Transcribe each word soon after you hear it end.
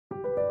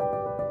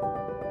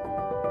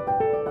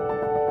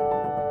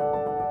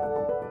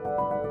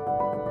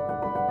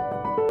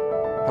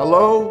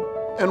Hello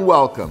and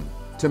welcome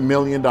to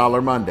Million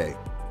Dollar Monday.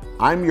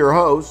 I'm your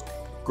host,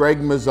 Greg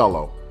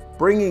Muzzillo,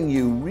 bringing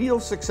you real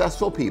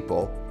successful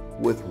people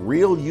with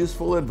real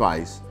useful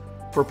advice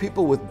for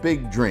people with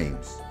big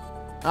dreams.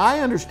 I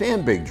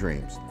understand big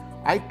dreams.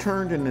 I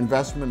turned an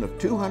investment of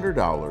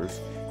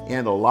 $200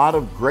 and a lot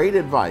of great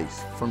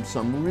advice from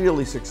some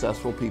really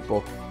successful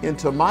people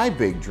into my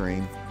big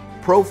dream,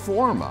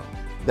 Proforma,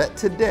 that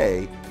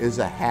today is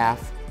a $500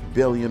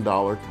 million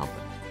company.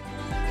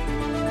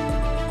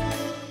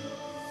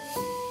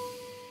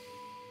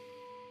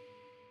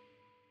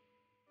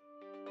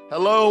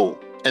 Hello,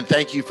 and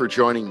thank you for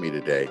joining me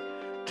today.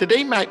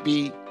 Today might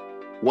be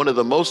one of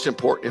the most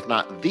important, if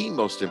not the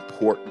most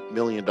important,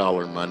 Million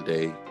Dollar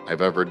Monday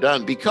I've ever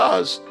done,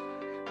 because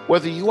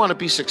whether you want to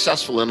be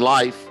successful in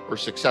life or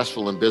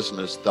successful in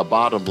business, the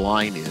bottom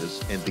line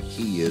is, and the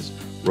key is,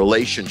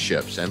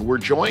 relationships. And we're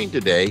joined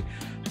today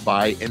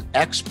by an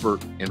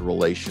expert in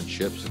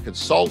relationships, a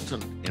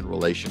consultant in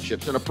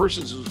relationships, and a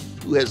person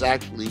who has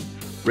actually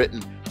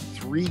written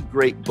 3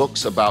 great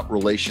books about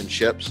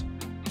relationships.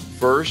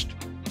 First,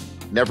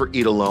 Never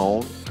Eat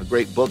Alone, a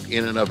great book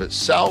in and of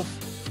itself.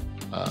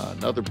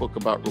 Another book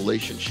about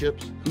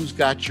relationships, Who's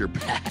Got Your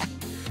Back?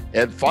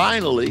 And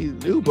finally,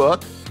 new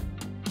book,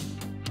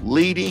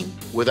 Leading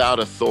Without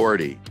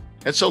Authority.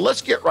 And so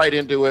let's get right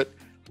into it.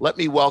 Let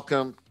me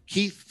welcome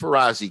Keith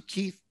Ferrazzi.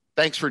 Keith,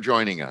 thanks for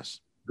joining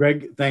us.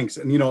 Greg, thanks.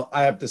 And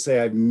I have to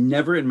say, I've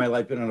never in my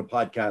life been on a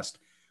podcast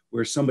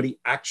where somebody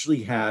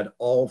actually had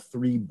all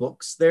 3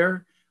 books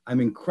there.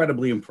 I'm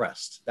incredibly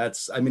impressed.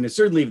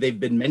 Certainly they've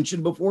been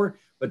mentioned before,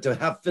 but to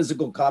have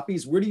physical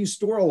copies, where do you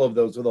store all of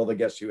those with all the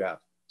guests you have?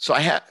 So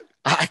I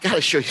got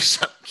to show you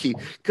something, Keith,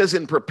 because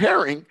in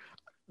preparing,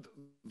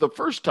 the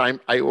first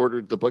time I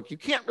ordered the book,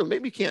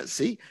 maybe you can't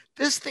see,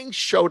 this thing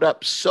showed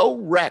up so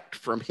wrecked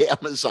from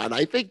Amazon.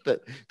 I think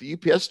that the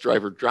UPS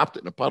driver dropped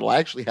it in a puddle. I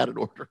actually had to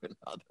order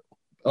another.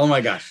 Oh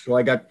my gosh. So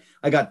I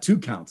got 2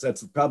 counts.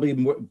 That's probably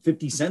more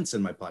 50 cents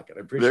in my pocket.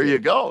 I appreciate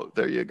it.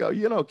 There you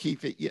go.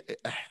 Keith,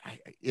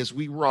 as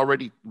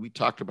we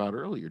talked about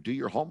earlier, do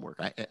your homework.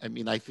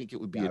 I think it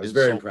would be an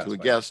insult to a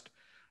guest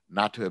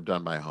not to have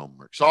done my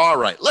homework. So, all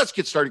right, let's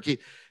get started,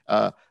 Keith.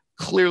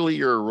 Clearly,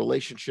 you're a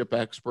relationship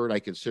expert. I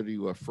consider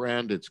you a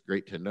friend. It's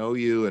great to know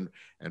you and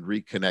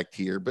reconnect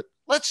here. But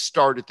let's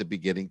start at the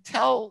beginning.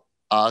 Tell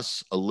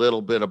us a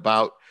little bit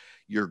about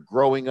your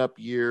growing up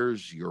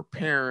years, your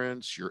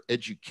parents, your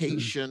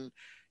education,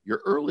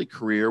 your early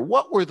career.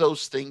 What were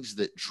those things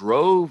that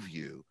drove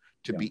you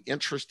to be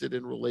interested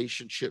in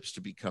relationships,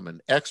 to become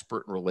an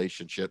expert in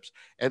relationships,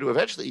 and to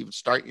eventually even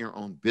start your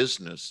own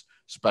business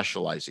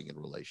specializing in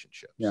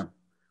relationships? Yeah.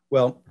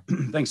 Well,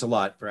 thanks a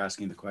lot for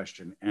asking the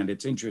question. And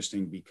it's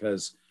interesting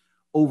because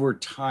over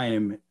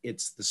time,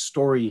 the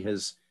story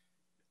has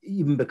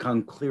even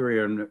become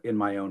clearer in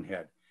my own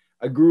head.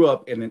 I grew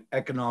up in an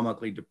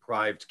economically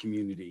deprived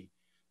community.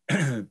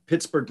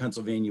 Pittsburgh,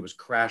 Pennsylvania was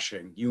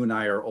crashing. You and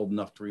I are old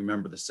enough to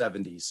remember the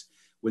 70s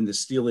when the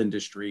steel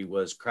industry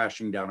was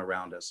crashing down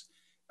around us.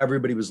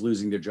 Everybody was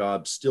losing their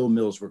jobs. Steel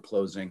mills were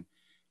closing.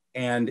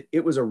 And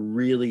it was a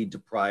really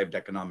deprived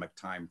economic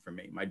time for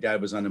me. My dad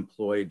was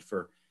unemployed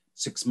for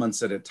 6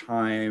 months at a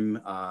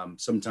time,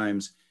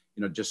 sometimes,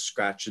 just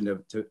scratching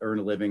to earn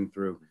a living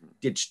through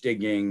ditch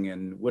digging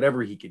and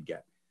whatever he could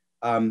get.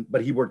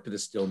 But he worked at a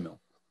steel mill.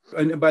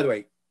 And by the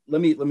way,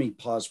 let me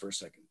pause for a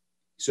second.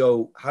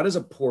 So how does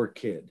a poor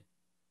kid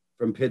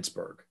from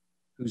Pittsburgh,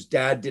 whose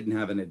dad didn't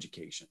have an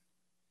education,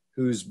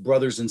 whose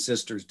brothers and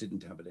sisters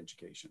didn't have an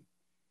education,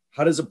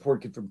 how does a poor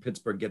kid from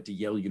Pittsburgh get to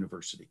Yale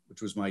University,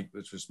 which was my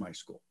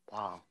school?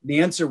 Wow. The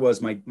answer was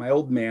my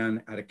old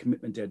man had a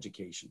commitment to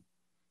education.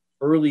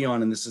 Early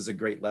on, and this is a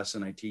great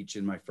lesson I teach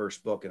in my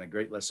first book, and a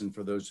great lesson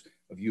for those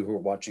of you who are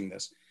watching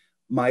this.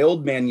 My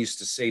old man used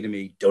to say to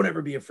me, "Don't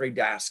ever be afraid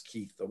to ask,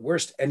 Keith. The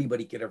worst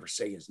anybody could ever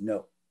say is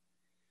no."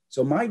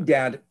 So my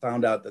dad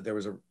found out that there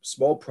was a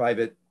small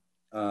private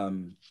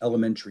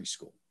elementary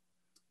school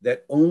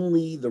that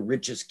only the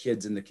richest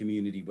kids in the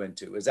community went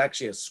to. It was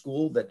actually a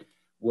school that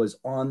was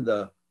on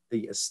the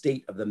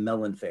estate of the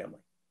Mellon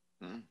family.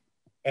 Mm.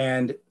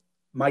 And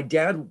my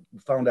dad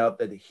found out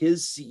that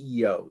his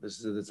CEO, this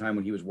is at the time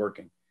when he was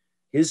working,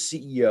 his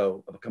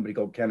CEO of a company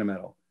called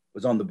Kennametal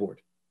was on the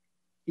board.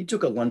 He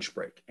took a lunch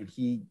break and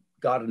he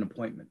got an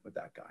appointment with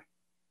that guy.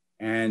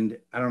 And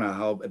I don't know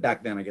how,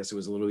 back then, I guess it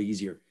was a little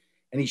easier.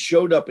 And he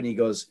showed up and he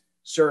goes,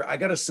 "Sir, I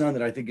got a son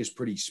that I think is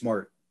pretty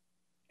smart.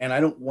 And I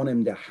don't want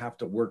him to have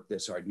to work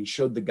this hard." And he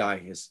showed the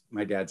guy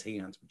my dad's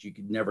hands, which you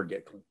could never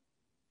get clean.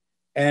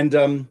 And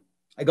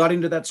I got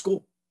into that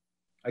school.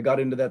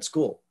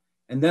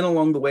 And then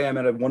along the way, I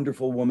met a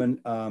wonderful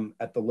woman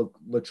at the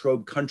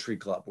Latrobe Country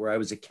Club, where I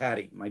was a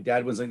caddy. My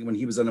dad when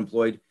he was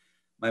unemployed,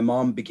 my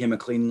mom became a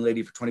cleaning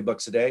lady for 20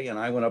 bucks a day. And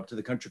I went up to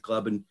the country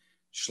club and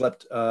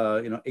schlepped,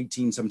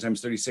 18, sometimes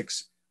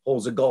 36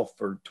 holes of golf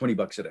for 20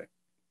 bucks a day.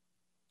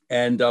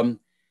 And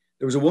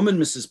there was a woman,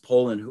 Mrs.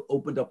 Poland, who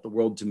opened up the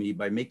world to me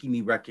by making me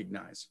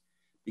recognize,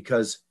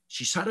 because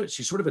she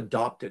sort of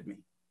adopted me.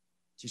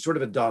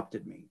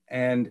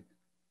 And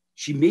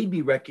she made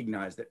me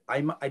recognize that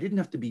I didn't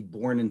have to be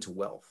born into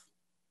wealth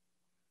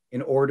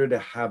in order to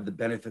have the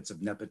benefits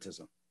of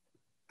nepotism.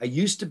 I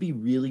used to be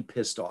really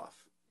pissed off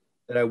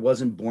that I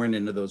wasn't born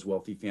into those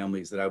wealthy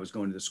families that I was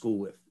going to school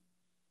with.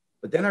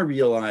 But then I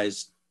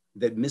realized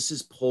that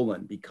Mrs.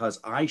 Poland, because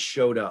I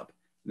showed up,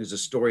 there's a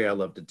story I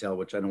love to tell,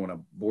 which I don't want to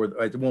bore,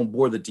 I won't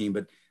bore the team,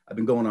 but I've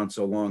been going on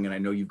so long and I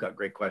know you've got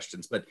great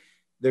questions, but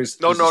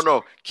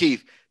No,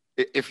 Keith,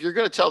 if you're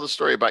going to tell the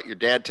story about your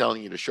dad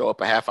telling you to show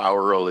up a half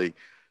hour early,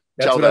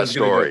 tell that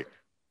story.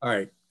 All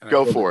right.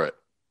 Go for it.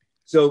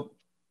 So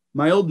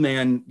my old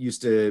man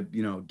used to,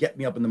 get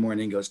me up in the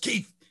morning and goes,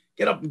 Keith,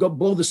 get up and go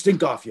blow the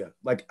stink off you.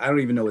 Like, I don't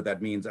even know what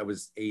that means. I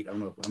was 8. I don't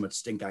know how much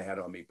stink I had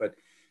on me, but,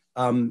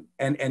 and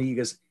he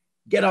goes,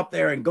 get up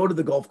there and go to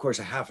the golf course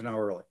a half an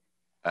hour early.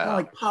 I'm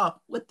like,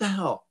 Pop, what the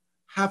hell?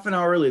 Half an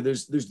hour early.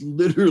 There's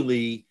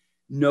literally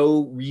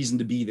no reason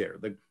to be there.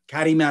 The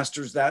caddy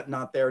master's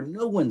not there.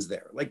 No one's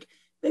there. Like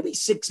maybe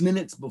 6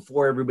 minutes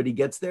before everybody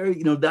gets there,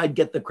 I'd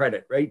get the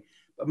credit, right?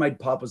 But my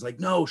pop was like,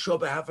 no, show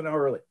up a half an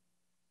hour early.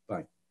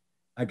 Fine.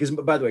 Because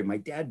by the way, my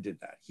dad did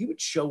that. He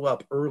would show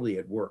up early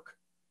at work,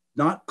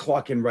 not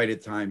clock in right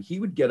at time. He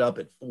would get up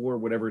at 4,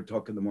 whatever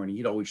o'clock in the morning.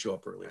 He'd always show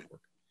up early at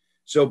work.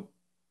 So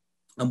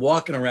I'm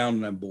walking around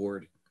and I'm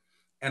bored.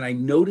 And I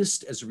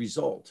noticed as a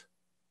result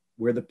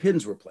where the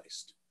pins were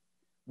placed,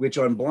 which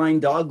on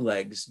blind dog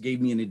legs gave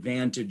me an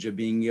advantage of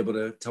being able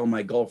to tell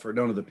my golfer,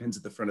 no, the pin's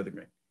at the front of the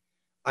green.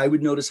 I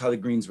would notice how the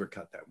greens were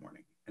cut that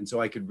morning. And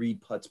so I could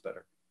read putts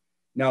better.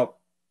 Now,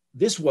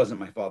 this wasn't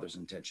my father's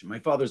intention. My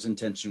father's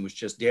intention was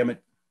just, damn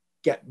it,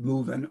 get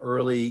moving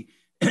early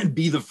and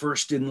be the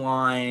first in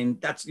line.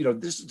 That's,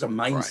 this is a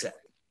mindset.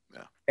 Right.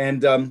 Yeah.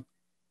 And,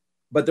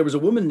 but there was a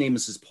woman named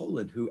Mrs.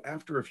 Poland who,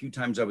 after a few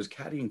times I was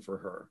caddying for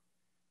her,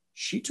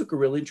 she took a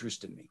real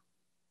interest in me.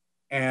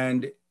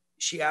 And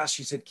she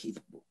said, Keith,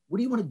 what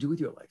do you want to do with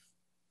your life?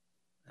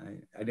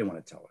 I didn't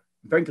want to tell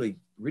her. Frankly,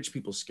 rich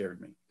people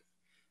scared me.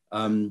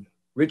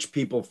 Rich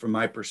people, from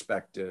my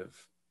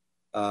perspective,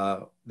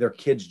 their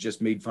kids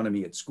just made fun of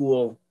me at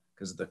school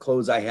because of the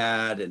clothes I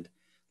had. And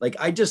like,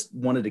 I just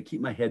wanted to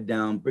keep my head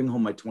down, bring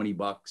home my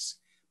 $20.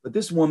 But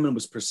this woman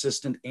was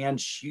persistent, and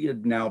she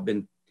had now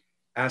been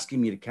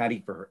asking me to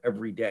caddy for her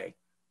every day,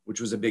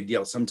 which was a big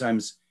deal.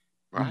 Sometimes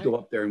we'd go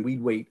up there and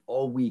we'd wait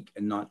all week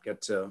and not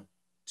get to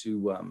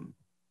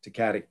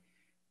caddy.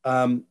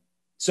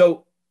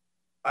 So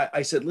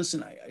I said,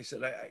 listen, I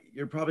said,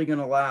 you're probably going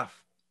to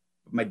laugh.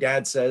 My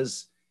dad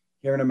says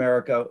here in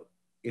America,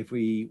 if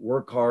we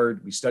work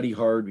hard, we study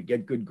hard, we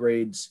get good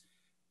grades,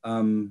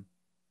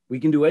 we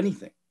can do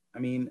anything. I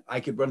mean, I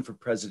could run for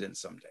president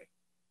someday.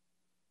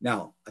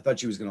 Now, I thought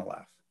she was going to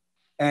laugh.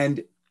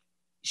 And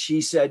she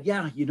said,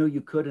 yeah,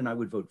 you could, and I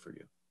would vote for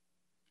you.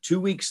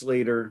 2 weeks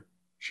later,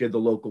 she had the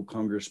local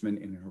congressman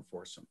in her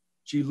foursome.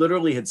 She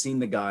literally had seen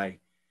the guy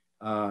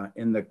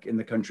in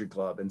the country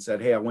club and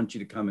said, hey, I want you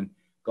to come and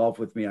golf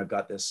with me. I've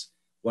got this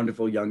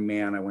wonderful young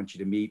man I want you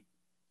to meet.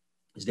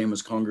 His name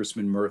was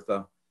Congressman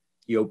Murtha.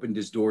 He opened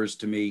his doors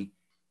to me.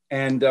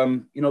 And,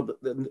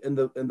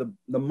 the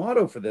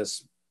motto for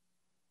this,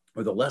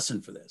 or the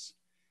lesson for this,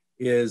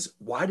 is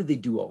why did they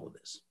do all of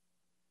this?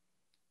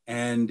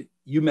 And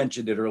you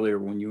mentioned it earlier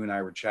when you and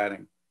I were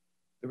chatting.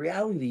 The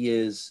reality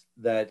is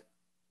that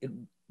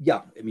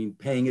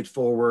paying it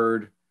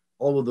forward,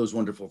 all of those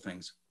wonderful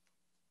things.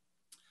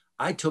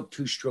 I took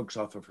 2 strokes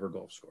off of her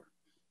golf score.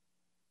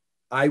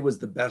 I was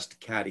the best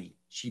caddy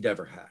she'd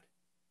ever had.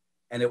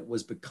 And it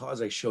was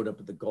because I showed up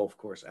at the golf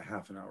course a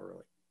half an hour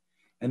early.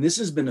 And this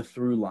has been a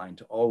through line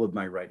to all of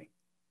my writing.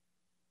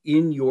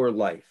 In your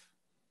life,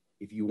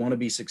 if you want to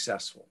be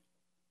successful,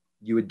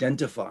 you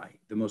identify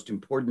the most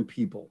important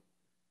people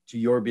to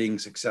your being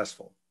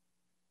successful.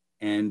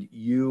 And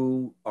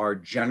you are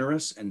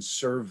generous and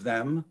serve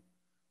them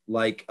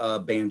like a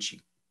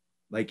banshee.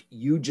 Like,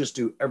 you just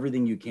do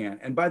everything you can.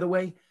 And by the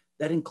way,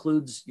 that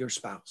includes your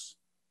spouse.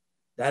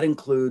 That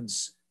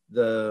includes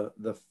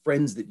the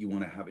friends that you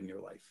want to have in your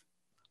life.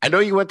 I know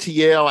you went to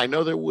Yale. I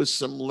know there was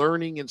some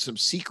learning in some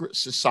secret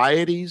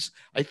societies.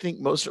 I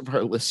think most of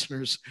our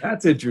listeners.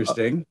 That's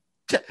interesting.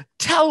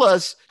 Tell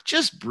us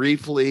just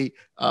briefly.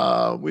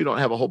 We don't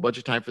have a whole bunch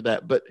of time for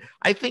that, but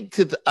I think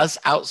to us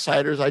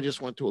outsiders, I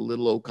just went to a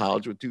little old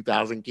college with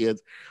 2,000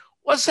 kids.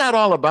 What's that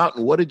all about,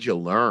 and what did you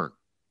learn?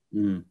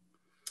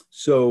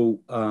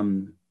 So,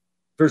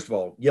 first of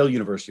all, Yale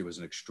University was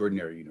an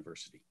extraordinary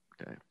university.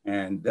 Okay.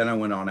 And then I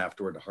went on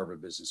afterward to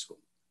Harvard Business School.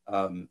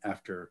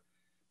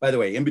 By the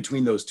way, in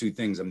between those two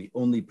things, I'm the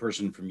only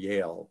person from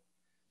Yale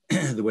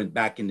that went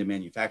back into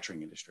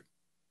manufacturing industry.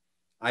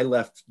 I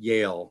left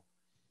Yale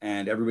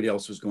and everybody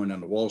else was going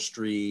down to Wall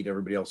Street.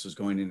 Everybody else was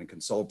going into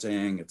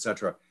consulting, et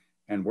cetera.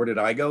 And where did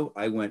I go?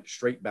 I went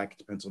straight back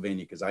to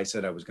Pennsylvania because I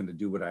said I was going to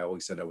do what I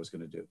always said I was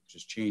going to do,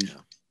 just change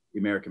the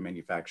American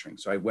manufacturing.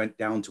 So I went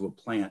down to a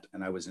plant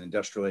and I was an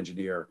industrial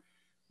engineer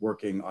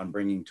working on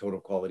bringing total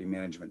quality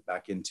management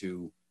back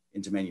into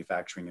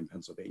manufacturing in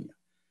Pennsylvania.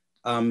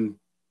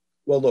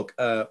 Well, look,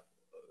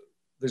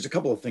 there's a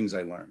couple of things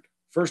I learned.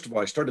 First of all,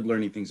 I started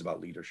learning things about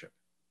leadership.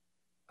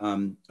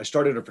 I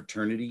started a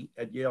fraternity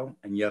at Yale.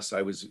 And yes,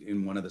 I was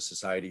in one of the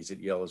societies at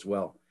Yale as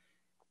well.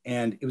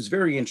 And it was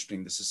very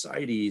interesting. The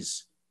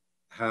societies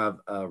have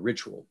a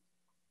ritual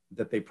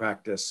that they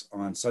practice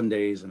on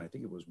Sundays, and I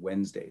think it was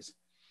Wednesdays.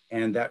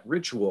 And that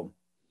ritual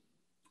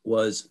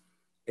was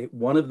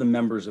one of the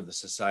members of the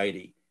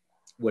society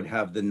would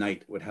have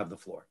the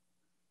floor.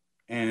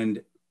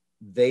 And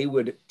they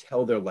would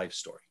tell their life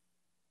story.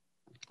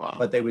 Wow.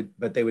 But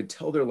they would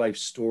tell their life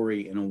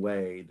story in a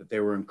way that they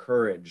were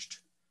encouraged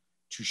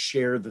to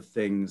share the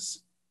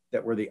things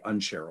that were the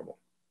unshareable,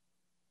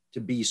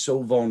 to be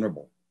so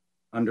vulnerable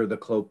under the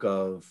cloak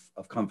of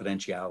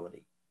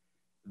confidentiality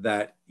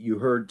that you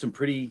heard some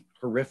pretty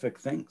horrific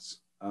things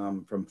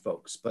from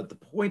folks. But the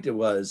point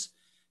was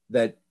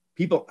that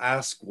people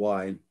ask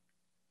why,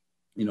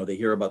 they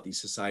hear about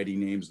these society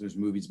names, there's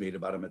movies made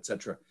about them, et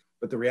cetera.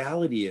 But the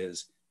reality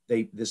is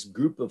this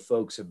group of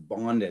folks have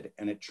bonded,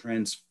 and it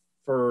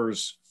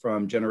transfers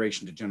from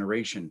generation to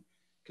generation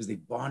because they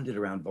bonded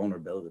around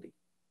vulnerability,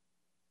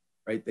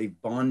 right? They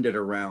bonded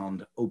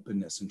around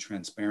openness and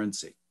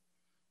transparency.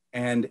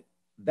 And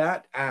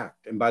that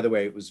act, and by the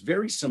way, it was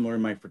very similar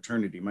in my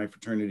fraternity. My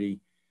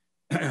fraternity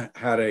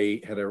had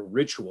a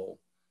ritual.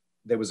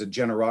 There was a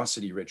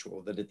generosity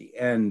ritual that at the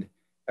end,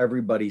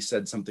 everybody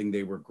said something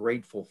they were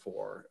grateful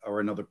for, or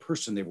another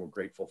person they were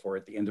grateful for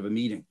at the end of a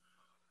meeting.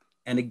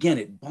 And again,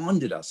 it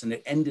bonded us and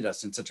it ended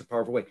us in such a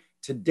powerful way.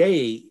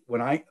 Today,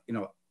 when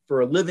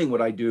for a living,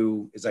 what I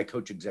do is I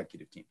coach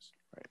executive teams.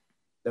 Right?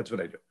 That's what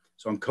I do.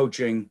 So I'm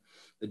coaching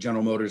the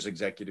General Motors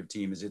executive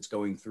team as it's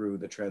going through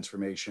the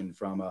transformation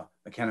from a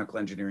mechanical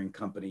engineering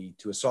company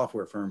to a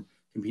software firm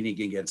competing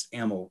against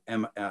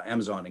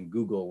Amazon and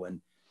Google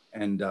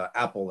and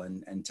Apple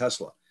and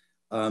Tesla.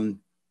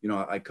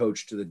 I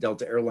coached the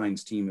Delta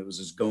Airlines team. It was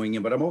just going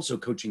in, but I'm also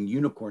coaching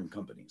unicorn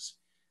companies.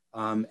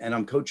 And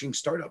I'm coaching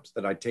startups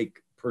that I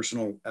take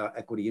personal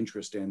equity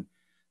interest in.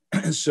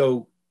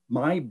 So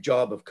my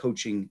job of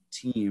coaching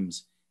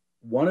teams,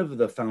 one of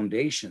the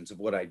foundations of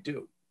what I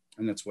do,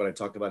 and that's what I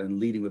talk about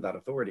in Leading Without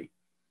Authority,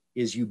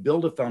 is you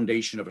build a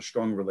foundation of a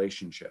strong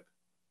relationship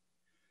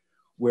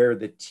where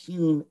the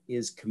team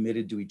is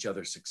committed to each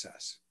other's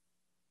success,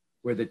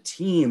 where the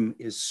team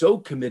is so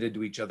committed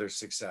to each other's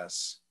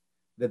success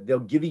that they'll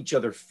give each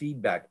other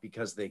feedback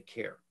because they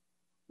care.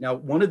 Now,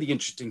 one of the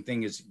interesting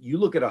things is you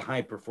look at a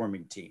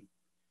high-performing team,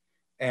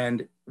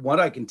 and what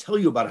I can tell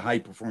you about a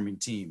high-performing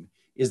team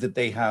is that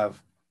they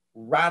have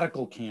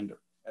radical candor,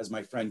 as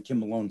my friend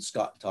Kim Malone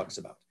Scott talks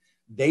about.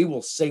 They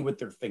will say what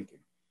they're thinking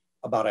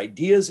about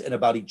ideas and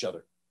about each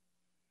other.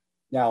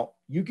 Now,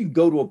 you can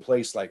go to a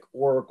place like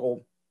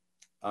Oracle.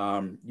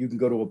 You can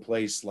go to a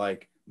place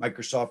like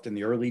Microsoft in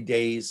the early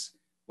days,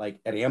 like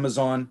at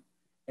Amazon,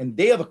 and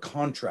they have a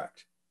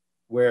contract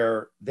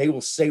where they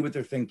will say what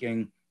they're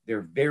thinking.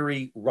 They're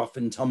very rough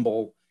and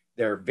tumble.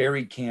 They're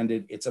very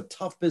candid. It's a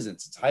tough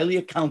business. It's highly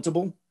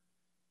accountable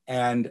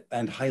and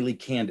highly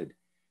candid.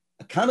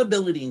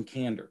 Accountability and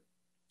candor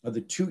are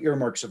the two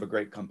earmarks of a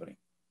great company.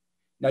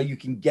 Now, you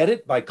can get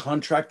it by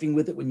contracting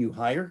with it when you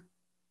hire,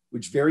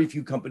 which very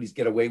few companies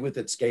get away with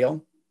at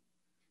scale,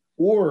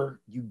 or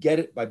you get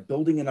it by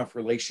building enough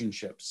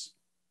relationships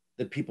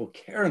that people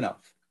care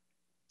enough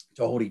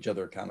to hold each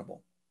other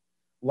accountable,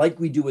 like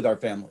we do with our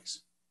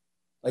families.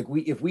 Like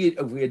if we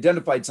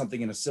identified something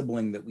in a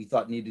sibling that we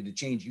thought needed to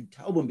change, you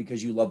tell them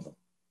because you love them.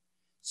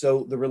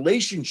 So the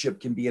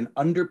relationship can be an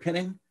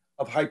underpinning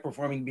of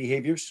high-performing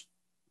behaviors,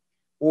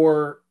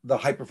 or the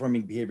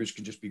high-performing behaviors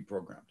can just be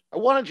programmed. I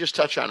want to just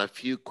touch on a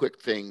few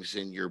quick things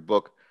in your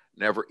book,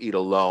 Never Eat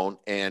Alone.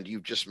 And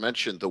you've just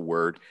mentioned the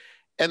word.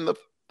 And the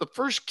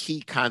first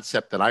key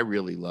concept that I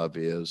really love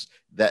is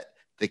that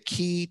the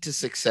key to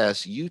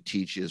success you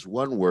teach is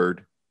one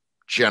word: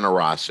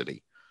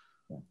 generosity.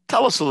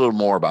 Tell us a little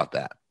more about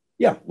that.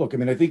 Yeah, look, I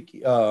mean, I think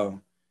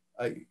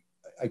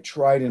I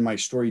tried in my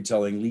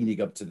storytelling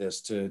leading up to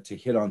this to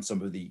hit on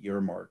some of the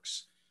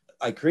earmarks.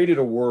 I created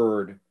a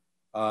word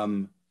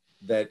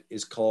that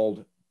is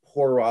called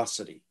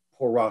porosity.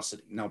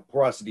 Porosity. Now,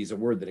 porosity is a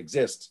word that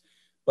exists,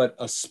 but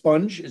a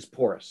sponge is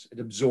porous. It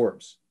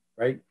absorbs,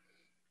 right?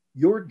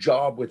 Your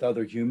job with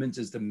other humans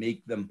is to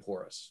make them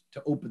porous,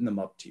 to open them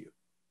up to you.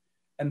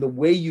 And the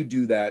way you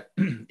do that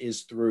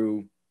is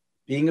through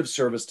being of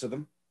service to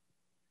them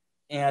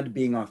and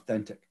being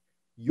authentic.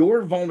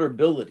 Your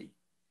vulnerability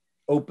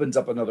opens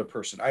up another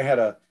person.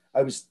 I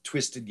was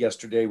twisted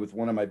yesterday with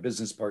one of my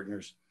business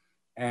partners,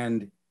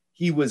 and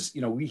he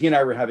and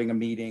I were having a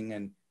meeting,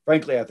 and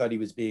frankly, I thought he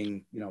was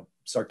being,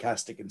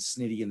 sarcastic and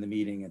snitty in the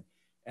meeting.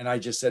 And I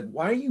just said,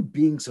 "Why are you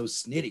being so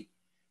snitty?"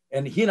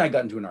 And he and I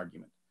got into an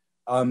argument.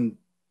 And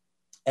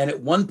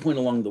at one point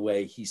along the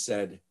way, he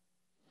said,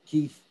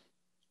 "Keith,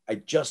 I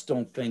just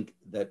don't think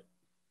that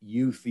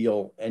you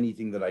feel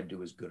anything that I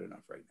do is good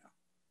enough right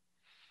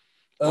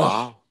now."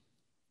 Wow.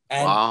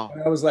 And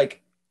I was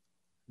like,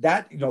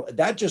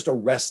 that just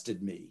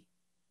arrested me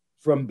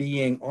from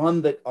being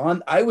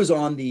I was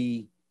on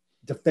the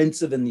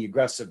defensive and the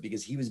aggressive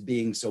because he was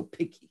being so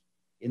picky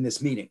in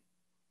this meeting.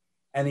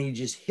 And he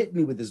just hit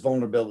me with his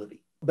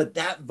vulnerability. But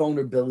that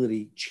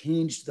vulnerability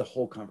changed the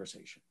whole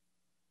conversation,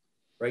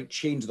 right?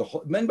 Changed the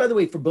whole, and by the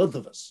way, for both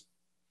of us,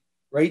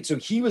 right? So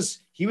he was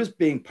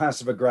being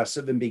passive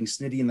aggressive and being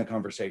snitty in the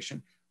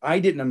conversation. I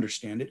didn't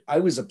understand it. I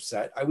was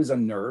upset. I was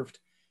unnerved.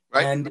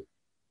 Right. And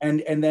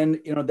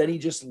then, then he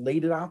just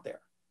laid it out there,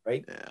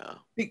 right?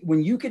 Yeah.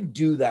 When you can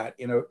do that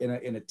in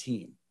a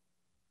team,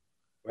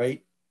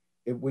 right?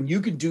 When you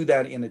can do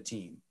that in a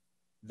team,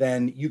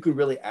 then you can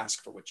really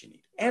ask for what you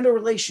need. And a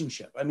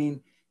relationship. I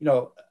mean,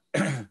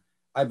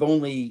 I've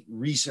only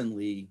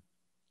recently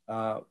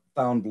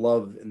found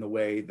love in the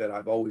way that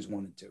I've always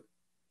wanted to.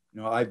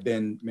 I've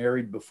been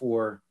married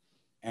before,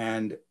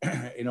 and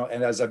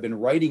and as I've been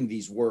writing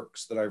these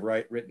works that I've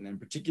written, and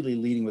particularly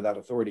Leading Without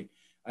Authority,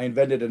 I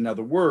invented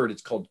another word.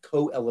 It's called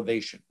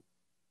co-elevation.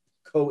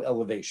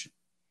 Co-elevation.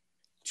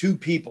 Two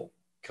people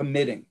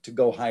committing to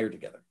go higher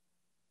together.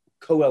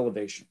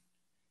 Co-elevation.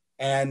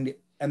 And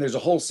there's a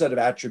whole set of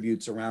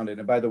attributes around it.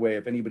 And by the way,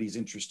 if anybody's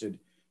interested,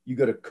 you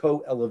go to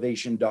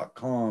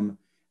coelevation.com,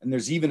 and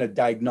there's even a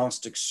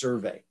diagnostic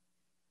survey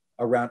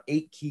around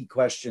 8 key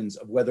questions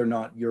of whether or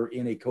not you're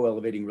in a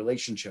co-elevating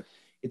relationship.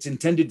 It's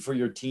intended for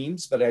your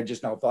teams, but I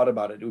just now thought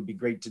about it. It would be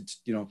great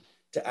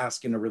to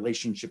ask in a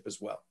relationship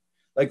as well.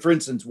 Like, for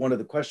instance, one of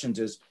the questions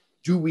is,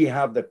 do we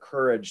have the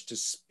courage to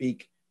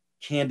speak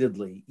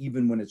candidly,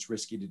 even when it's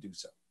risky to do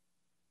so?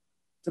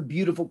 It's a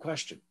beautiful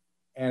question.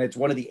 And it's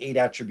one of the 8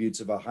 attributes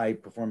of a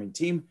high-performing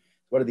team.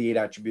 What are the 8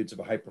 attributes of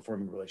a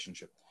high-performing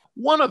relationship?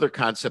 One other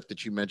concept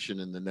that you mentioned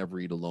in the Never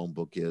Eat Alone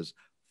book is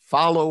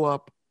follow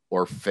up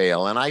or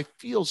fail. And I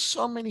feel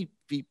so many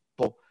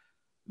people,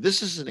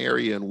 this is an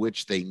area in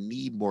which they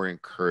need more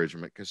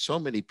encouragement because so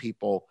many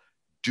people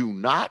do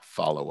not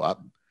follow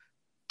up.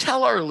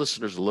 Tell our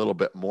listeners a little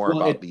bit more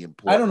about the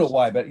importance. I don't know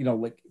why, but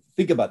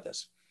think about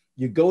this.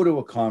 You go to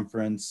a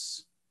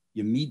conference,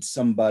 you meet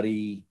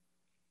somebody,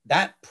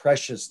 that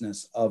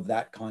preciousness of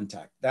that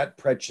contact, that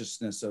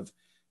preciousness of,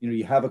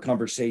 you have a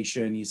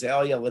conversation, you say,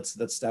 oh yeah,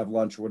 let's have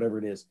lunch or whatever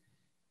it is.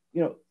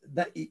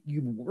 That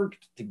you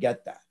worked to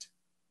get that.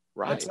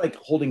 Right. That's like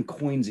holding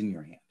coins in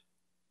your hand.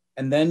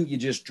 And then you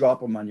just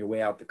drop them on your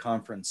way out the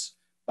conference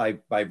by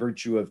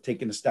virtue of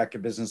taking a stack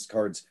of business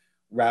cards,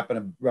 wrapping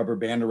a rubber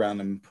band around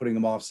them, putting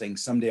them off, saying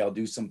someday I'll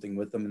do something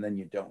with them, and then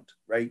you don't,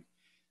 right?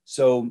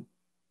 So,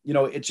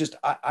 it's just,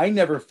 I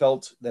never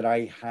felt that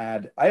I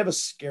have a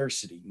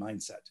scarcity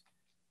mindset.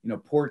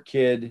 Poor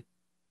kid,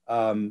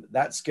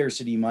 that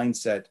scarcity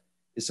mindset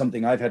is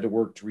something I've had to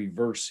work to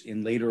reverse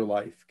in later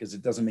life because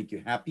it doesn't make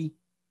you happy,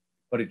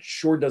 but it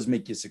sure does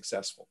make you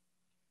successful.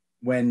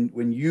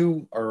 When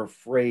you are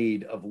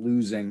afraid of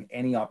losing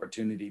any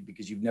opportunity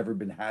because you've never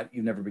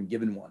been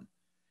given one,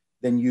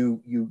 then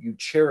you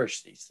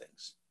cherish these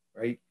things,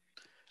 right?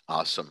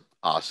 Awesome.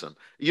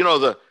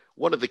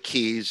 One of the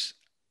keys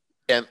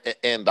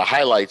and the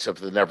highlights of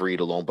the Never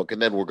Eat Alone book,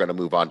 and then we're going to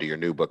move on to your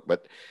new book,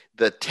 but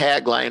the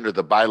tagline or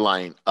the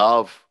byline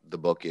of the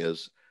book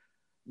is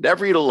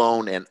Never Eat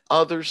Alone and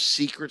Other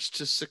Secrets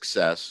to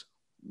Success,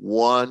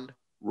 one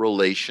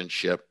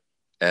relationship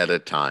at a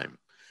time.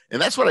 And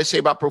that's what I say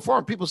about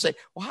performing. People say,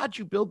 well, how'd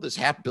you build this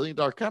 $500 million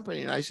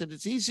company? And I said,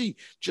 it's easy.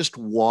 Just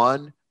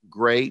one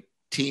great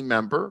team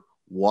member,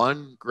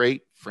 one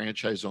great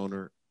franchise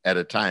owner at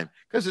a time,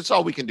 because it's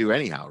all we can do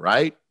anyhow,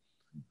 right?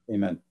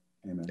 Amen.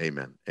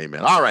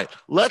 All right.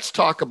 Let's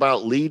talk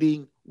about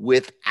leading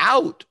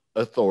without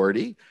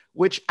authority,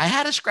 which I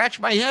had to scratch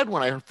my head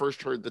when I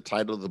first heard the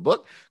title of the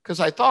book, because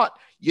I thought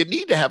you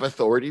need to have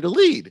authority to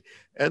lead.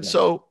 And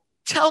so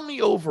tell me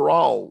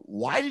overall,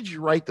 why did you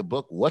write the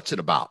book? What's it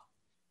about?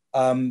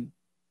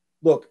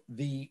 Look,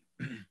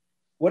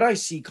 what I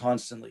see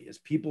constantly is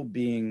people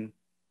being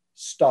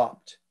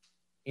stopped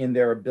in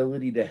their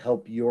ability to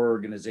help your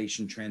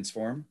organization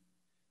transform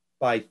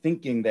by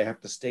thinking they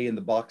have to stay in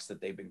the box that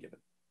they've been given.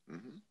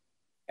 Mm-hmm.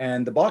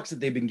 And the box that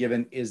they've been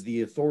given is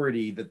the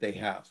authority that they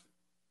have,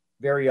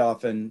 very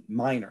often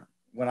minor.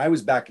 When I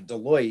was back at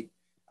Deloitte,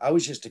 I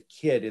was just a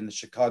kid in the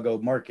Chicago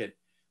market,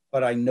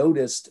 but I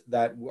noticed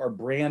that our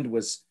brand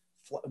was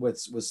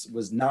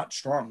not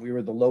strong. We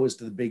were the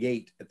lowest of the big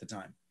 8 at the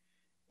time.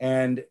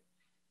 And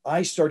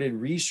I started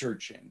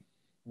researching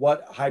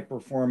what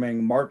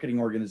high-performing marketing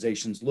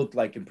organizations looked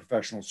like in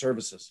professional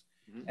services.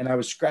 Mm-hmm. And I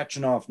was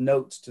scratching off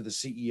notes to the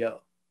CEO.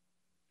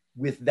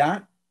 With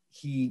that,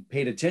 he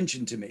paid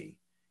attention to me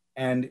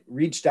and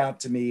reached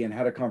out to me and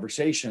had a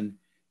conversation.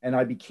 And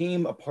I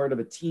became a part of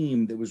a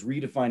team that was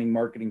redefining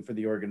marketing for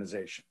the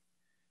organization.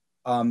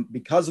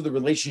 Because of the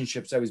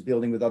relationships I was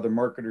building with other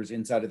marketers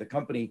inside of the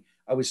company,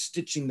 I was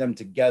stitching them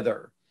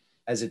together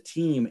as a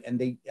team,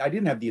 and I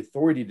didn't have the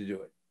authority to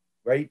do it,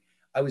 right?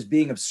 I was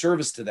being of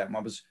service to them.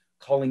 I was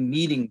calling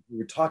meetings. We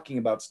were talking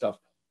about stuff.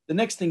 The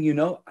next thing you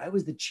know, I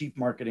was the chief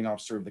marketing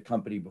officer of the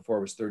company before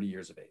I was 30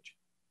 years of age.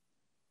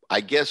 I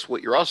guess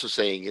what you're also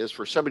saying is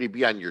for somebody to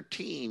be on your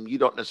team, you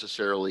don't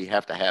necessarily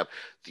have to have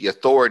the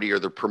authority or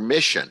the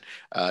permission.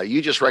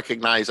 You just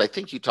recognize, I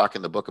think you talk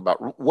in the book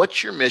about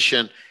what's your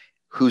mission,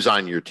 who's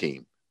on your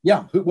team.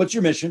 Yeah. What's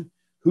your mission?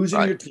 Who's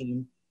in your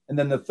team? And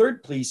then the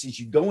third piece is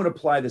you go and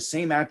apply the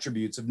same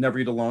attributes of Never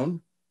Eat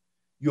Alone.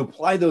 You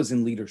apply those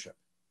in leadership.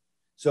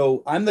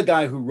 So I'm the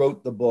guy who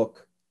wrote the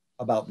book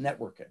about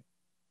networking.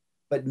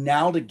 But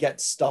now to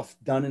get stuff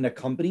done in a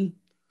company,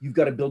 you've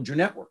got to build your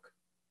network.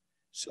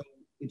 So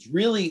it's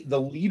really the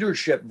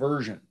leadership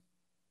version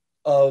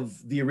of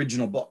the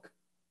original book.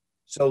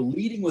 So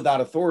leading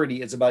without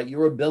authority is about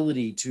your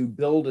ability to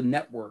build a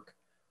network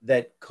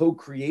that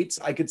co-creates.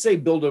 I could say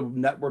build a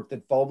network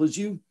that follows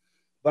you,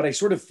 but I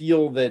sort of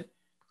feel that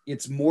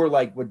it's more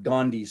like what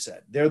Gandhi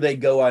said. There they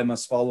go, I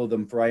must follow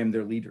them, for I am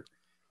their leader.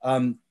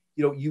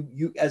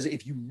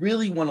 If you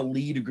really want to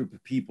lead a group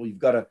of people, you've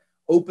got to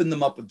open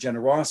them up with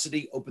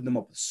generosity, open them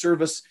up with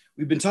service.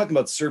 We've been talking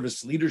about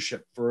service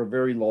leadership for a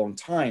very long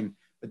time,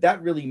 but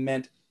that really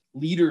meant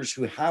leaders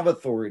who have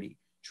authority,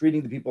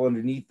 treating the people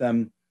underneath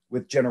them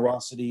with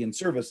generosity and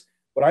service.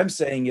 What I'm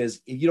saying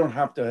is, you don't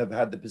have to have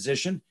had the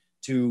position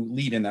to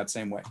lead in that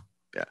same way.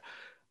 Yeah.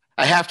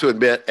 I have to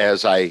admit,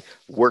 as I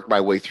work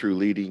my way through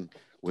leading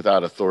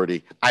without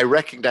authority, I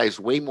recognize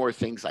way more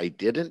things I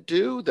didn't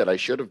do that I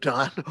should have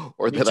done,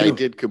 or that I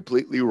did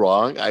completely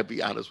wrong. I'd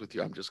be honest with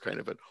you, I'm just kind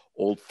of an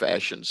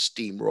old-fashioned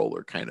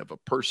steamroller kind of a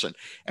person.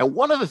 And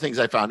one of the things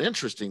I found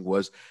interesting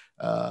was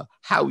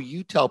how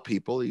you tell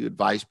people, you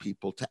advise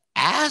people to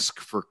ask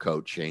for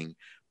coaching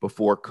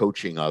before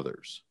coaching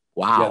others.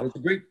 Wow.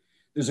 Yeah,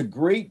 there's a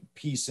great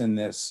piece in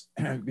this,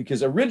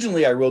 because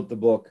originally I wrote the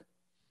book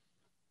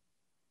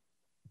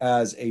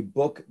as a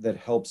book that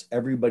helps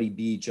everybody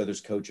be each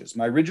other's coaches.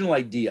 My original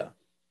idea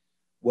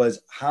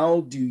was,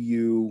 how do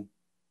you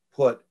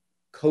put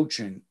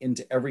coaching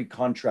into every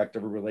contract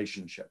of a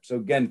relationship? So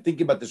again,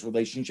 thinking about this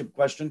relationship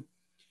question,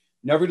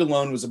 Never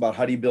Alone was about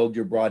how do you build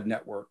your broad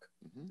network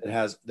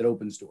that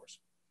opens doors.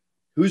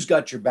 Who's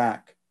Got Your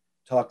Back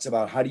talks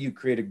about how do you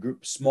create a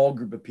small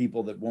group of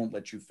people that won't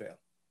let you fail.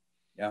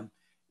 Yeah.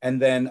 And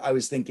then I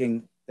was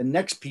thinking, the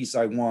next piece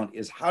I want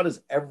is, how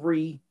does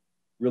every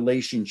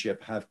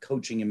relationship have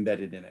coaching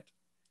embedded in it?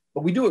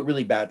 But we do it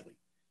really badly.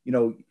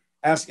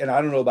 Ask, and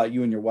I don't know about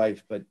you and your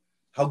wife, but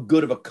how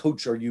good of a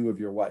coach are you of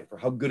your wife, or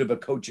how good of a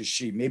coach is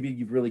she? Maybe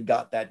you've really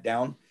got that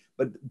down,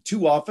 but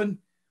too often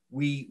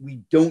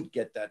we don't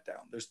get that down.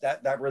 There's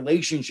that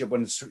relationship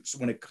when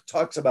it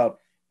talks about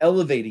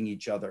elevating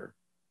each other,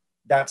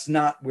 that's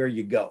not where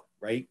you go,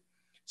 right?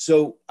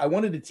 So I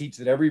wanted to teach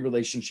that every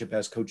relationship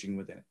has coaching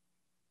within it.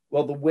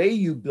 Well, the way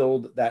you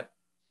build that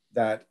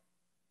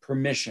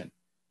permission,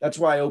 that's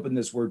why I open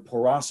this word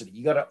porosity.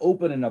 You got to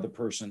open another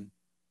person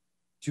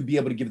to be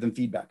able to give them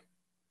feedback.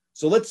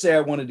 So let's say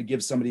I wanted to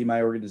give somebody in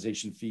my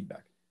organization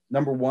feedback.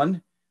 Number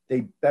one,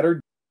 they better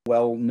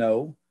well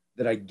know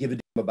that I give a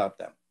damn about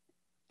them.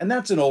 And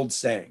that's an old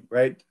saying,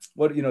 right?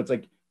 It's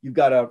like,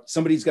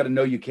 somebody's got to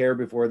know you care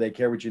before they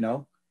care what you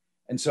know.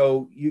 And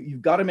so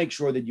you've got to make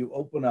sure that you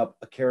open up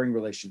a caring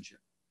relationship.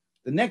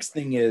 The next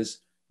thing is,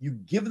 you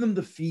give them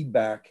the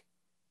feedback,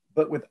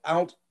 but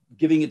without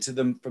giving it to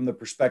them from the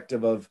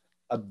perspective of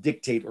a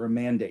dictate or a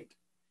mandate.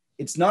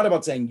 It's not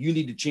about saying you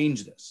need to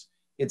change this.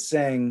 It's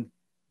saying,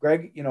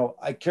 Greg,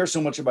 I care so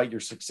much about your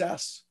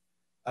success.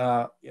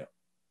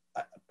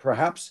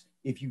 Perhaps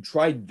if you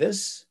tried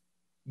this,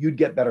 you'd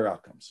get better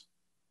outcomes.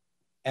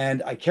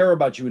 And I care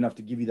about you enough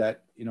to give you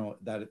that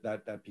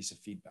piece of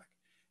feedback.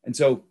 And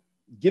so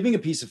giving a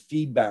piece of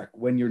feedback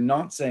when you're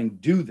not saying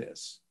do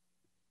this,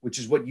 which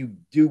is what you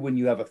do when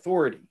you have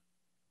authority,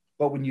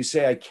 but when you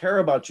say I care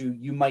about you,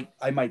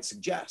 I might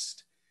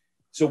suggest.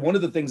 So one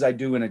of the things I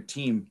do in a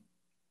team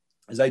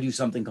is I do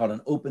something called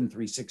an open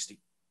 360.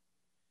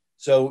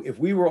 So if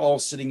we were all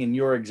sitting in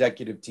your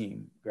executive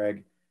team,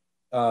 Greg,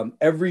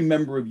 every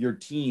member of your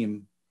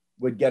team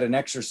would get an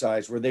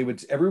exercise where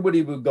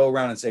everybody would go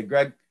around and say,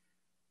 Greg,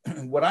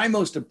 what I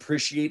most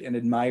appreciate and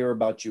admire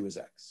about you is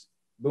X.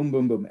 Boom,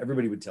 boom, boom.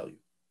 Everybody would tell you.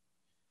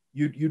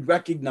 You'd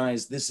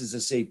recognize this is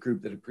a safe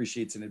group that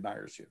appreciates and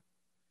admires you.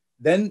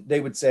 Then they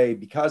would say,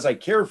 because I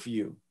care for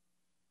you,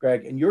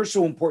 Greg, and you're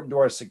so important to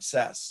our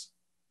success,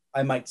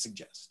 I might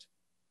suggest.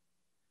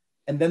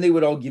 And then they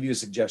would all give you a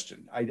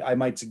suggestion. I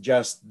might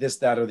suggest this,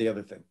 that, or the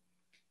other thing.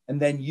 And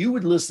then you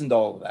would listen to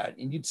all of that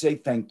and you'd say,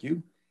 thank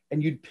you.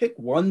 And you'd pick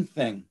one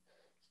thing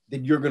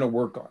that you're going to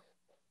work on.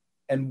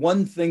 And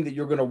one thing that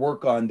you're going to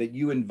work on that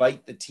you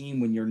invite the team,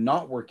 when you're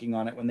not working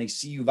on it, when they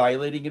see you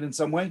violating it in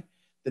some way,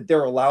 that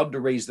they're allowed to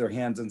raise their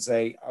hands and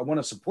say, I want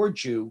to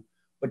support you,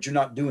 but you're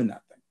not doing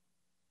that thing,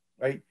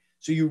 right?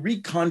 So you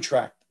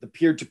recontract the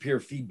peer-to-peer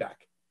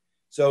feedback.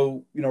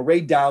 So,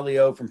 Ray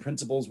Dalio from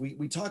Principles,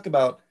 we talk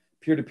about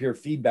peer-to-peer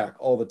feedback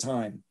all the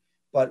time,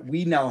 but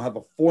we now have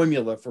a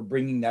formula for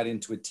bringing that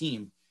into a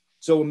team.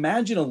 So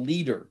imagine a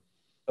leader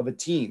of a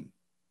team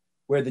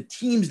where the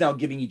team's now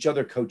giving each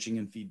other coaching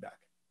and feedback.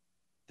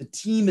 The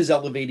team is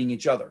elevating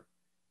each other.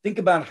 Think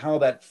about how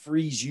that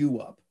frees you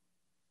up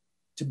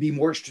to be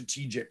more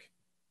strategic,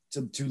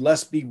 to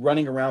less be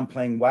running around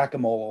playing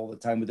whack-a-mole all the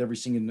time with every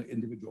single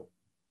individual.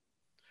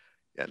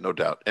 Yeah, no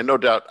doubt. And no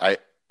doubt, I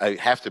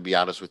have to be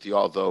honest with you,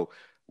 although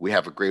we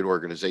have a great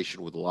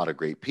organization with a lot of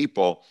great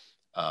people,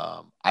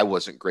 I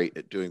wasn't great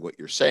at doing what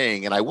you're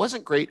saying. And I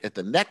wasn't great at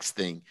the next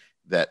thing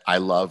that I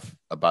love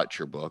about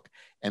your book.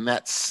 and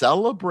that's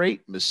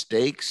celebrate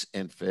mistakes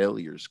and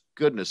failures.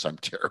 Goodness, I'm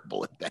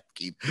terrible at that,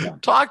 Keith. Yeah.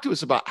 Talk to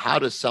us about how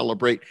to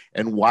celebrate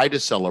and why to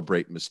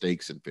celebrate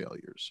mistakes and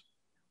failures.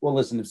 Well,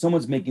 listen, if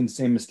someone's making the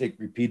same mistake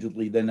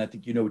repeatedly, then I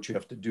think you know what you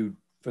have to do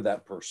for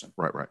that person.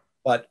 Right, right.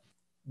 But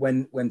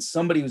when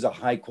somebody who's a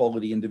high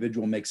quality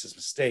individual makes this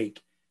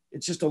mistake,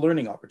 it's just a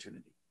learning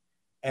opportunity.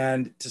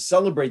 And to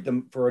celebrate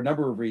them for a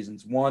number of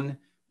reasons. One,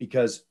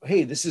 because,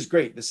 hey, this is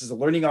great. This is a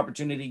learning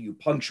opportunity. You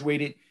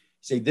punctuate it.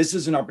 Say, this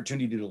is an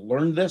opportunity to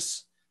learn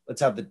this.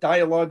 Let's have the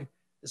dialogue.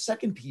 The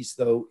second piece,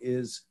 though,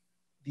 is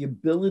the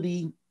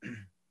ability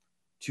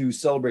to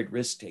celebrate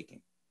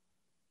risk-taking.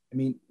 I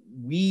mean,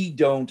 we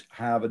don't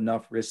have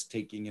enough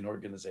risk-taking in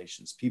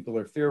organizations. People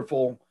are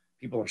fearful.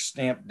 People are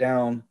stamped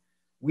down.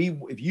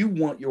 If you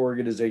want your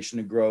organization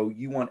to grow,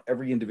 you want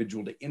every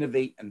individual to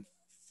innovate and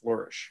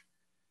flourish.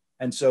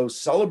 And so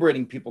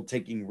celebrating people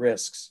taking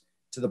risks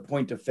to the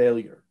point of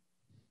failure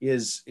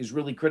is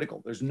really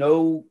critical. There's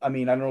no, I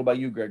mean, I don't know about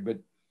you, Greg, but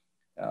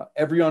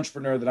every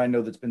entrepreneur that I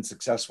know that's been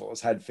successful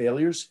has had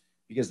failures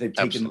because they've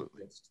taken the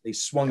risks. They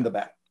swung the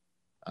bat.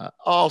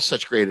 All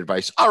such great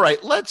advice. All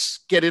right, let's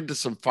get into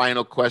some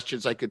final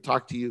questions. I could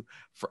talk to you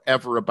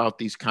forever about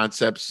these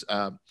concepts.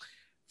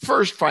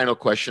 First, final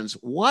questions.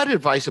 What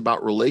advice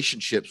about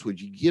relationships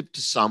would you give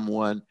to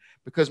someone?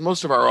 Because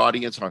most of our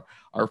audience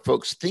are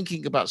folks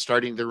thinking about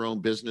starting their own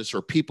business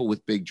or people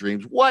with big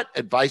dreams. What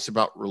advice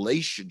about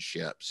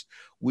relationships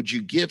would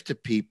you give to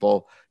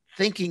people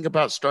thinking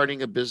about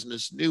starting a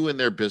business, new in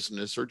their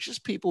business, or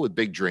just people with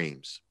big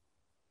dreams?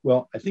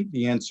 Well, I think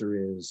the answer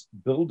is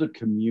build a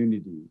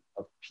community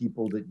of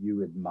people that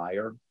you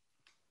admire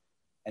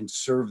and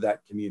serve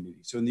that community.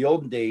 So in the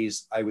olden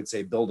days, I would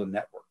say build a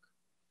network,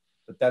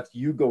 but that's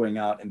you going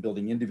out and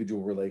building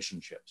individual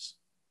relationships.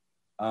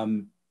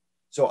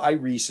 So I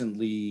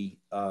recently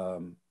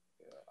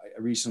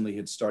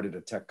had started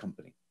a tech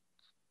company,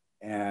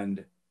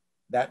 and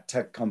that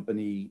tech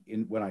company,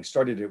 when I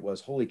started it, was,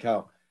 holy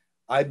cow,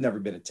 I've never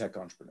been a tech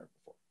entrepreneur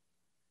before.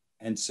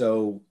 And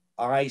so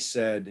I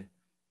said,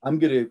 I'm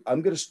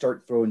gonna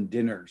start throwing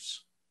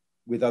dinners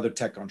with other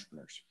tech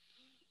entrepreneurs.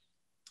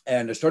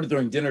 And I started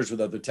throwing dinners with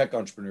other tech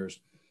entrepreneurs,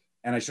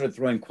 and I started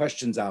throwing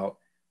questions out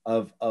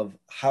of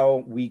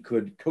how we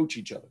could coach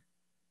each other,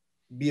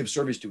 be of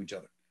service to each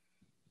other.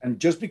 And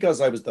just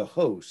because I was the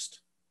host,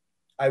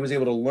 I was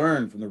able to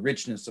learn from the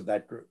richness of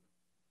that group,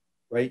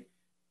 right?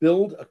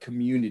 Build a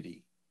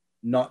community,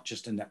 not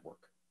just a network.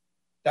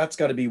 That's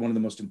got to be one of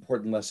the most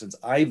important lessons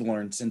I've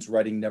learned since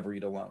writing Never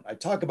Eat Alone. I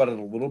talk about it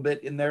a little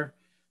bit in there,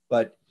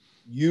 but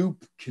you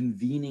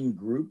convening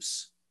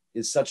groups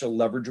is such a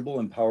leverageable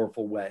and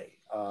powerful way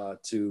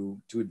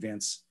to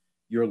advance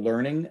your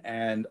learning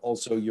and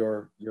also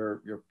your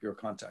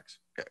context.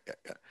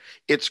 Yeah.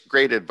 It's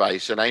great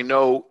advice. And I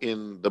know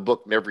in the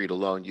book, Never Eat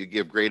Alone, you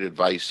give great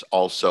advice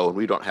also, and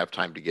we don't have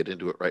time to get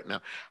into it right now.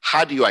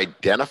 How do you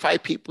identify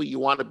people you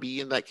want to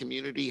be in that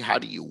community? How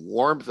do you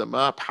warm them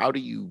up? How do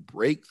you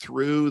break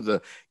through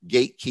the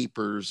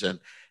gatekeepers and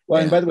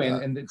by the way,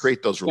 and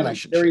create those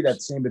relationships? I carry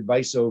that same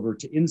advice over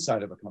to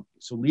inside of a company.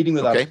 So leading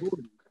without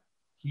authority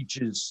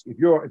teaches, if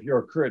you're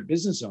a current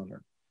business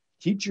owner,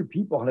 teach your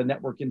people how to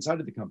network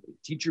inside of the company.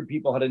 Teach your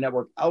people how to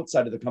network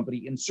outside of the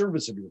company in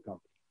service of your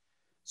company.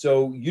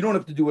 So you don't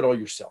have to do it all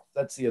yourself.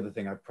 That's the other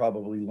thing I've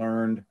probably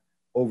learned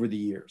over the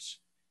years.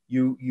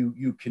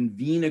 You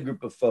convene a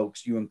group of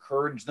folks, you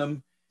encourage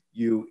them,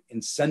 you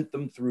incent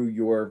them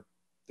through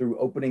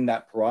opening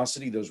that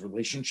porosity, those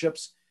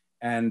relationships,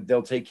 and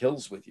they'll take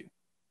hills with you.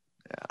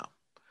 Yeah,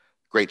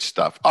 great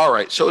stuff. All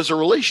right. So as a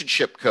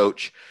relationship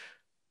coach,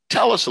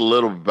 tell us a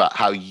little bit about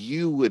how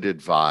you would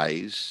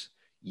advise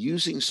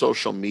using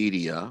social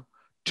media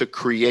to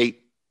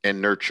create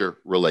and nurture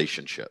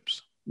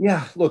relationships.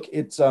 Yeah, look,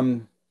 it's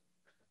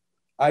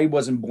I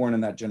wasn't born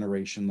in that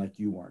generation like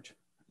you weren't.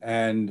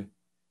 And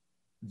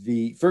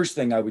the first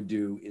thing I would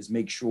do is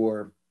make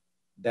sure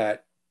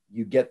that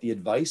you get the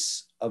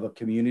advice of a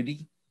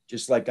community,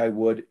 just like I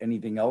would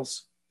anything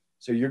else.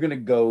 So you're going to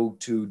go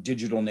to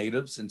digital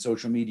natives and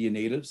social media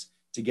natives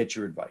to get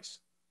your advice.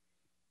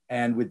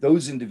 And with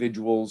those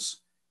individuals,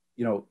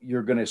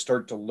 you're going to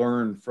start to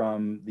learn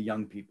from the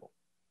young people.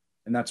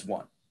 And that's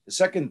one. The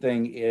second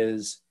thing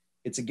is,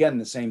 it's again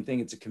the same thing.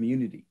 It's a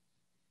community,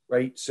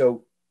 right?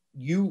 So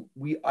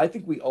I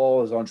think we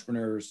all as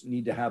entrepreneurs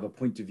need to have a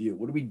point of view.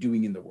 What are we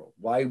doing in the world?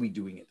 Why are we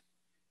doing it?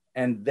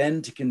 And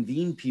then to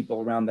convene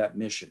people around that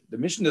mission. The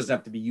mission doesn't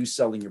have to be you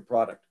selling your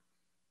product.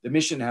 The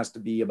mission has to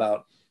be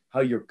about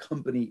how your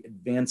company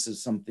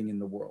advances something in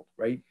the world,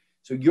 right?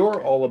 So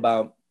you're all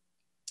about,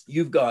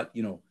 you've got,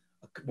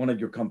 one of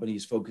your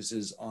companies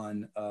focuses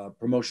on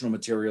promotional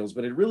materials,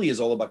 but it really is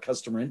all about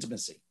customer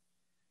intimacy.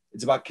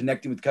 It's about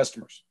connecting with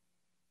customers.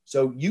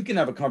 So you can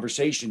have a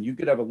conversation, you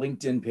could have a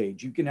LinkedIn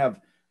page, you can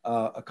have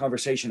a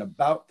conversation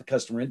about the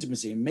customer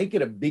intimacy and make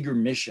it a bigger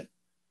mission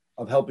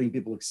of helping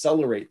people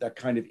accelerate that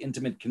kind of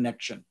intimate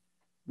connection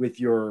with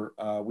your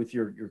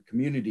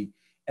community.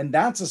 And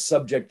that's a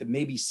subject that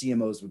maybe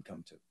CMOs would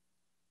come to.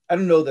 I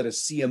don't know that a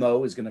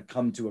CMO is going to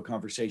come to a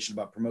conversation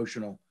about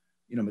promotional,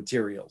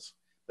 materials,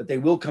 but they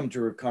will come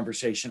to a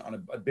conversation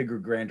on a bigger,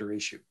 grander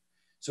issue.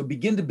 So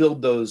begin to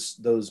build those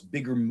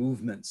bigger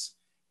movements.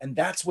 And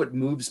that's what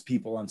moves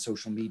people on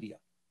social media,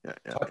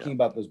 talking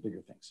about those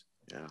bigger things.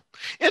 Yeah.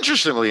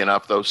 Interestingly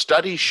enough, though,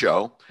 studies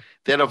show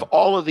that of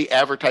all of the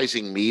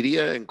advertising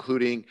media,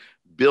 including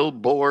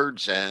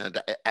billboards and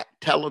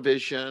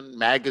television,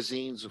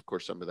 magazines, of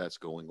course, some of that's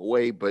going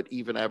away, but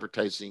even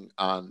advertising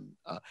on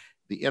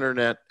the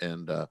internet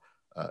and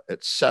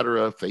et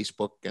cetera,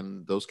 Facebook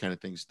and those kind of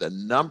things, the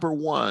number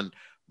one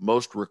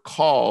most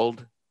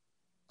recalled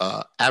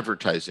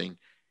advertising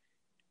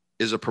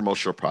is a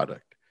promotional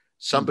product.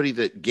 Somebody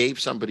that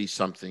gave somebody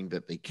something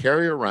that they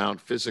carry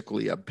around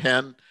physically, a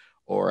pen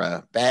or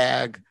a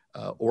bag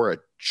or a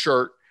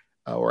shirt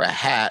or a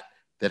hat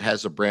that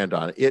has a brand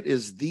on it. It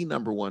is the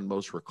number one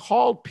most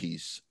recalled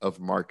piece of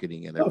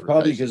marketing and advertising.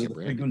 Probably because of the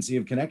frequency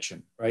of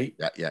connection, right?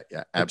 Yeah,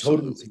 absolutely. I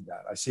totally see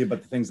that. I see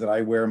about the things that I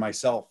wear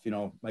myself. You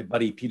know, my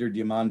buddy Peter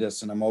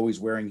Diamandis, and I'm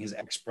always wearing his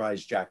X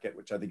Prize jacket,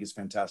 which I think is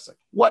fantastic.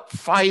 What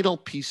final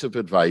piece of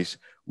advice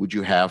would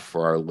you have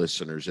for our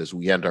listeners as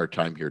we end our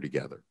time here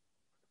together?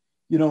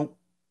 You know,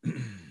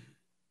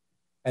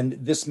 and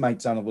this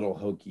might sound a little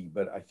hokey,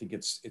 but I think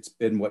it's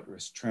been what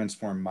has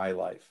transformed my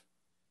life.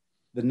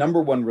 The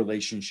number one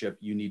relationship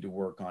you need to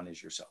work on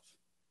is yourself.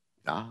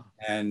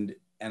 And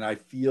I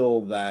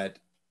feel that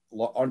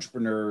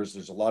entrepreneurs,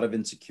 there's a lot of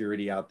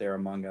insecurity out there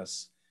among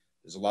us.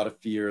 There's a lot of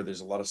fear. There's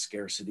a lot of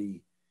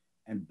scarcity.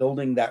 And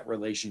building that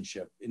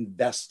relationship,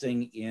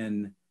 investing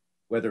in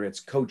whether it's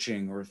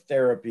coaching or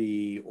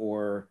therapy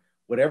or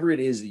whatever it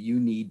is that you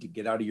need to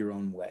get out of your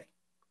own way,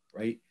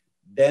 right?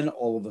 Then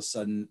all of a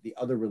sudden, the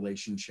other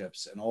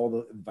relationships and all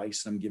the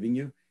advice that I'm giving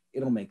you,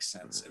 it'll make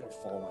sense. It'll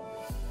fall on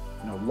you.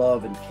 You know,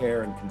 love and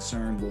care and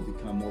concern will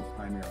become more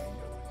primary in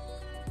your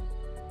life.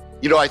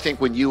 You know, I think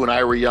when you and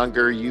I were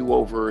younger, you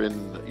over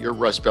in your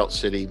Rust Belt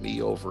city,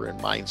 me over in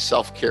mine,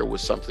 self-care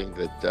was something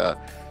that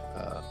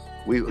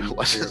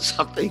wasn't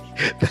something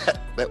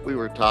that we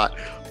were taught.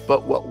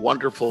 But what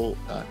wonderful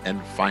and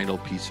final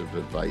piece of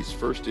advice.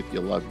 First, if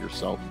you love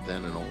yourself,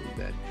 then and only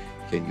then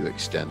can you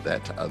extend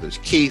that to others.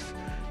 Keith,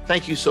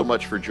 thank you so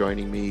much for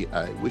joining me.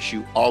 I wish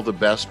you all the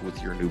best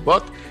with your new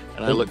book,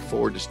 and I look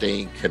forward to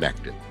staying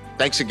connected.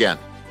 Thanks again.